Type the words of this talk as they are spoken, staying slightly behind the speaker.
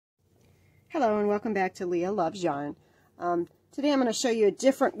Hello and welcome back to Leah Loves Yarn. Today I'm going to show you a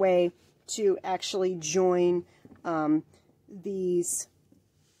different way to actually join these.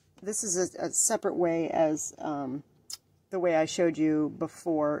 This is a separate way as the way I showed you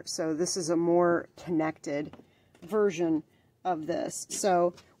before. So this is a more connected version of this.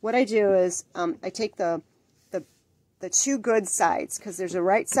 So what I do is I take the two good sides, because there's a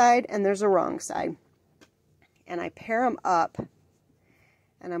right side and there's a wrong side, and I pair them up.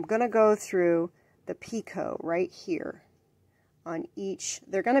 And I'm going to go through the picot right here on each.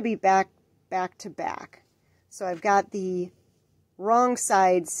 They're going to be back to back. So I've got the wrong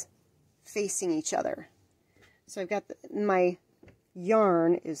sides facing each other. So I've got my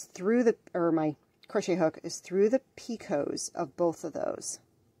yarn is through the, or my crochet hook is through the picots of both of those.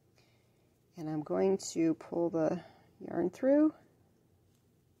 And I'm going to pull the yarn through.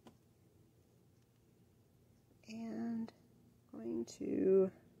 And going to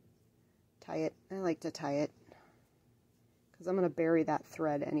tie it. I like to tie it because I'm going to bury that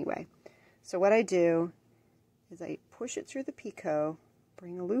thread anyway. So what I do is I push it through the picot,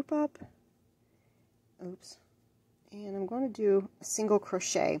 bring a loop up, oops, and I'm going to do a single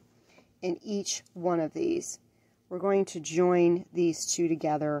crochet in each one of these. We're going to join these two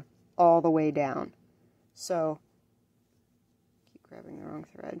together all the way down. So keep grabbing the wrong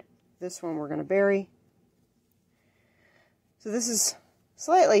thread. This one we're going to bury. So this is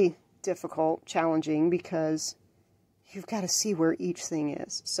slightly difficult, challenging, because you've got to see where each thing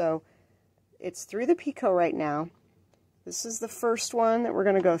is. So it's through the picot right now. This is the first one that we're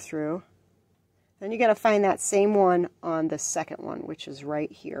going to go through. Then you got to find that same one on the second one, which is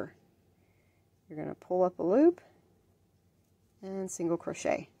right here. You're going to pull up a loop and single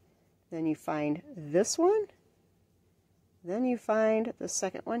crochet. Then you find this one. Then you find the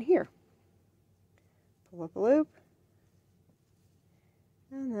second one here. Pull up a loop.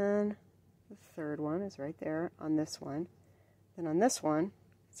 And then the third one is right there on this one. Then on this one,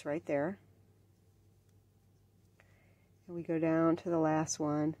 it's right there. And we go down to the last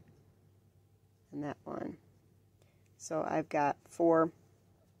one and that one. So I've got four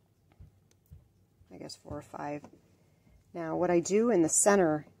or five. Now what I do in the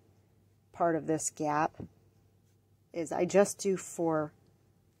center part of this gap is I just do four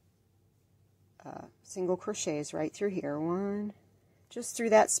single crochets right through here. One, just through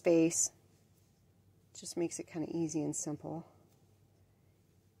that space. Just makes it kind of easy and simple.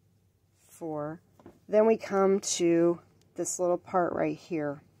 4. Then we come to this little part right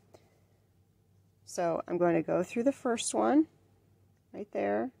here. So I'm going to go through the first one right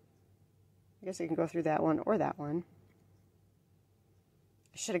there. I guess I can go through that one or that one.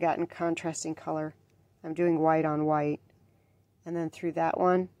 I should have gotten contrasting color. I'm doing white on white. And then through that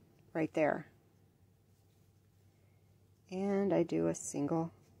one right there. And I do a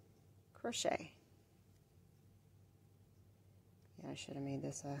single crochet. Yeah, I should have made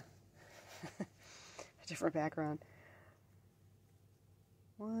this a different background.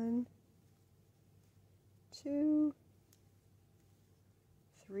 1, 2,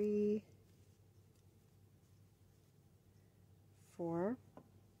 3, 4.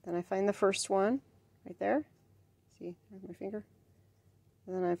 Then I find the first one right there. See, there's my finger.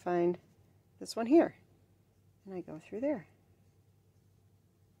 And then I find this one here. And I go through there.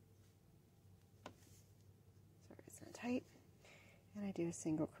 Sorry, it's not tight. And I do a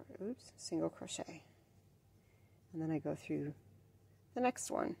single crochet. And then I go through the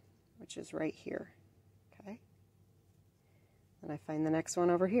next one, which is right here. Okay? And I find the next one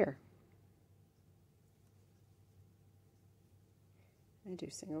over here. And I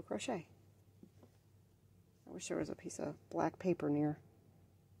do single crochet. I wish there was a piece of black paper near.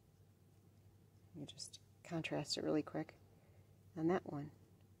 You just contrast it really quick. And that one.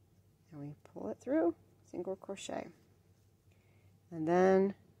 And we pull it through, single crochet. And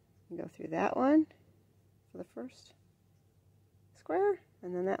then you go through that one for the first square,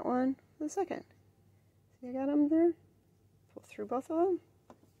 and then that one for the second. See, I got them there. Pull through both of them.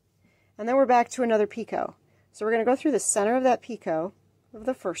 And then we're back to another picot. So we're going to go through the center of that picot of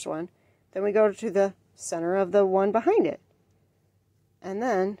the first one. Then we go to the center of the one behind it. And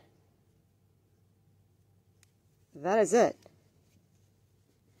then that is it.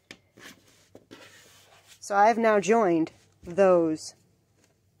 So I have now joined those.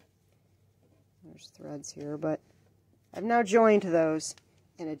 There's threads here, but I've now joined those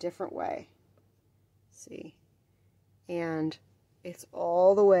in a different way. See? And it's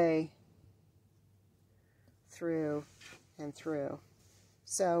all the way through and through.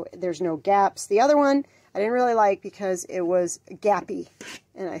 So there's no gaps. The other one I didn't really like because it was gappy.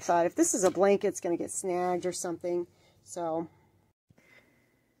 And I thought, if this is a blanket, it's going to get snagged or something. So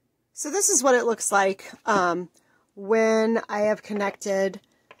So this is what it looks like when I have connected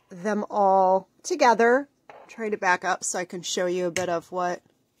them all together. Try to back up so I can show you a bit of what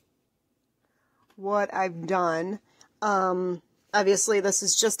I've done. Obviously this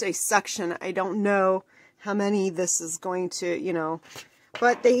is just a section. I don't know how many this is going to, you know,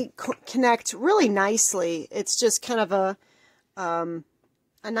 but they connect really nicely. It's just kind of a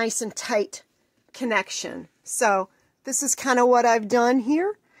nice and tight connection. So this is kind of what I've done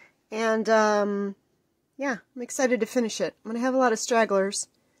here. And yeah, I'm excited to finish it. I'm going to have a lot of stragglers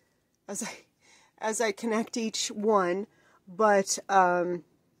as I connect each one. But yeah,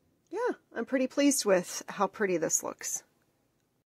 I'm pretty pleased with how pretty this looks.